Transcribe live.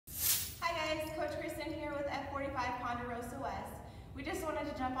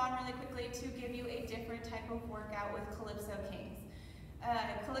jump on really quickly to give you a different type of workout with Calypso Kings.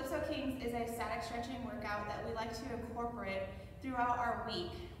 Calypso Kings is a static stretching workout that we like to incorporate throughout our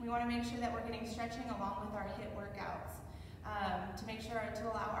week. We want to make sure that we're getting stretching along with our HIIT workouts to make sure to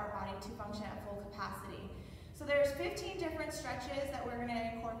allow our body to function at full capacity. So there's 15 different stretches that we're going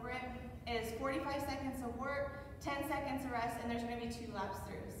to incorporate. It is 45 seconds of work, 10 seconds of rest, and there's going to be 2 laps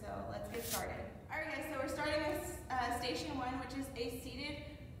through. So let's get started. All right, guys, so we're starting with station 1, which is a seated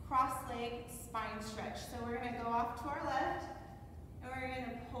cross-leg spine stretch. So we're going to go off to our left, and we're going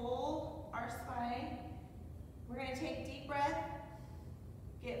to pull our spine. We're going to take a deep breath,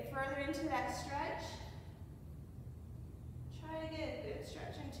 get further into that stretch. Try to get a good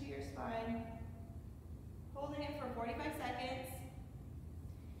stretch into your spine. Holding it for 45 seconds.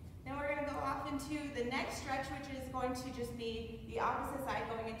 Then we're going to go off into the next stretch, which is going to just be the opposite side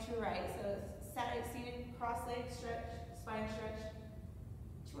going into right. So static seated cross-leg stretch, spine stretch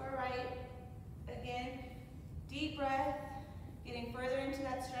to our right. Again, deep breath, getting further into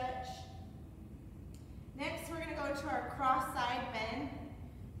that stretch. Next, we're going to go into our cross-side bend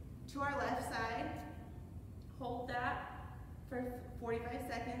to our left side. Hold that for 45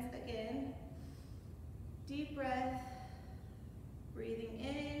 seconds again. Deep breath, breathing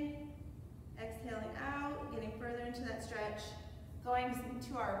in, exhaling out, getting further into that stretch. Going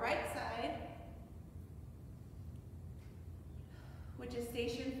to our right side, which is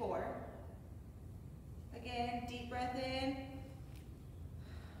station 4. Again, deep breath in,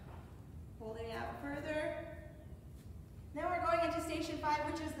 holding it out further. Then we're going into station 5,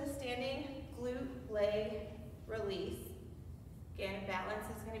 which is the standing glute leg release. Again, balance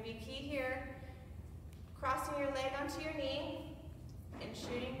is going to be key here. Crossing your leg onto your knee and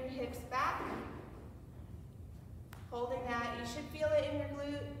shooting your hips back. Holding that. You should feel it in your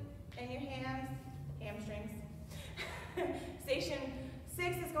glute and your hamstrings. Station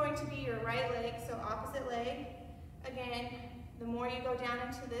 6 is going to be your right leg, so opposite leg. Again, the more you go down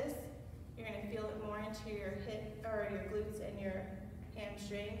into this, you're going to feel it more into your hip or your glutes and your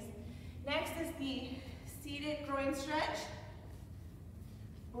hamstrings. Next is the seated groin stretch.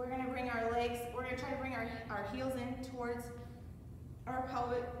 We're going to bring our legs, we're going to try to bring our heels in towards our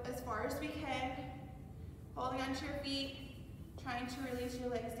pelvic as far as we can. Holding onto your feet, trying to release your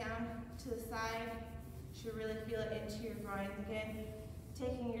legs down to the side. You should really feel it into your groin. Again,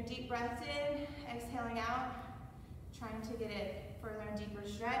 taking your deep breaths in, exhaling out, trying to get it further and deeper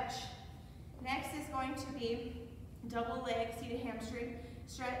stretch. Next is going to be double leg seated hamstring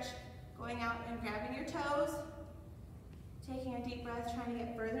stretch, going out and grabbing your toes, taking a deep breath, trying to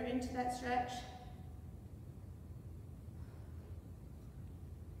get further into that stretch.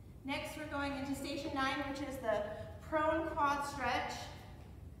 Next, we're going into station 9, which is the prone quad stretch.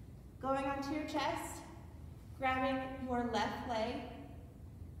 Going onto your chest, grabbing your left leg,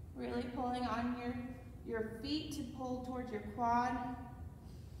 really pulling on your feet to pull towards your quad.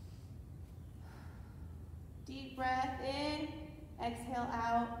 Deep breath in, exhale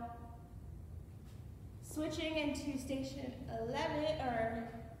out. Switching into station 11, or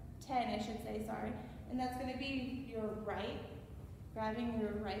 10 I should say, sorry. And that's going to be your right. Grabbing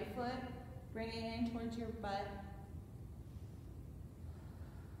your right foot, bringing it in towards your butt.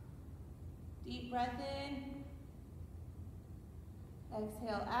 Deep breath in.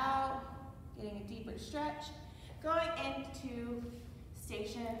 Exhale out, getting a deeper stretch. Going into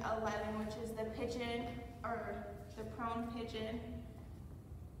station 11, which is the pigeon, or the prone pigeon.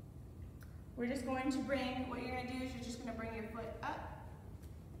 We're just going to bring, what you're going to do is you're just going to bring your foot up,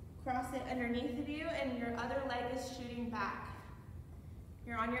 cross it underneath of you, and your other leg is shooting back.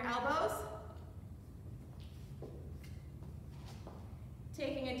 You're on your elbows.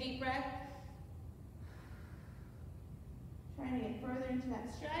 Taking a deep breath. Trying to get further into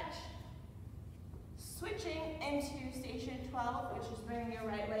that stretch. Switching into station 12, which is bringing your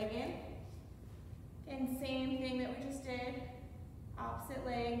right leg in. And same thing that we just did. Opposite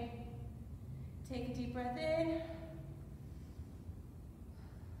leg. Take a deep breath in.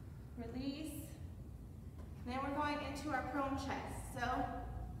 Release. Then we're going into our prone chest. So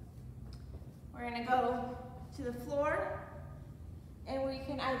we're going to go to the floor, and we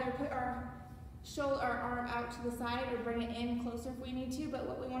can either put our arm out to the side or bring it in closer if we need to. But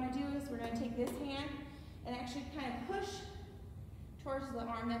what we want to do is we're going to take this hand and actually kind of push towards the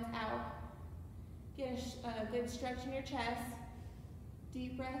arm that's out. Get a good stretch in your chest.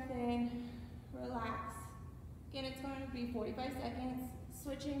 Deep breath in, relax. Again, it's going to be 45 seconds.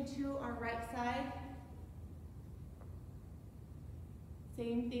 Switching to our right side.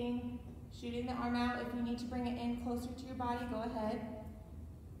 Same thing, shooting the arm out. If you need to bring it in closer to your body, go ahead.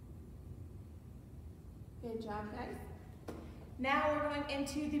 Good job, guys. Now we're going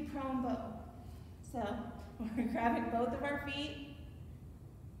into the prone bow. So we're grabbing both of our feet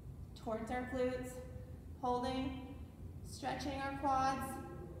towards our glutes, holding, stretching our quads.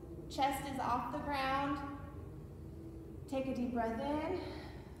 Chest is off the ground. Take a deep breath in.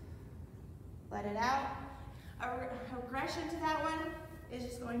 Let it out. Our regression to that one is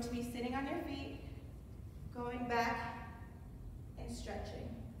just going to be sitting on your feet, going back and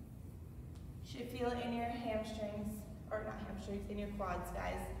stretching. Should feel it in your hamstrings, or not hamstrings, in your quads,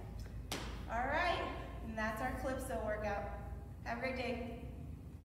 guys. All right, and that's our Calypso workout. Have a great day.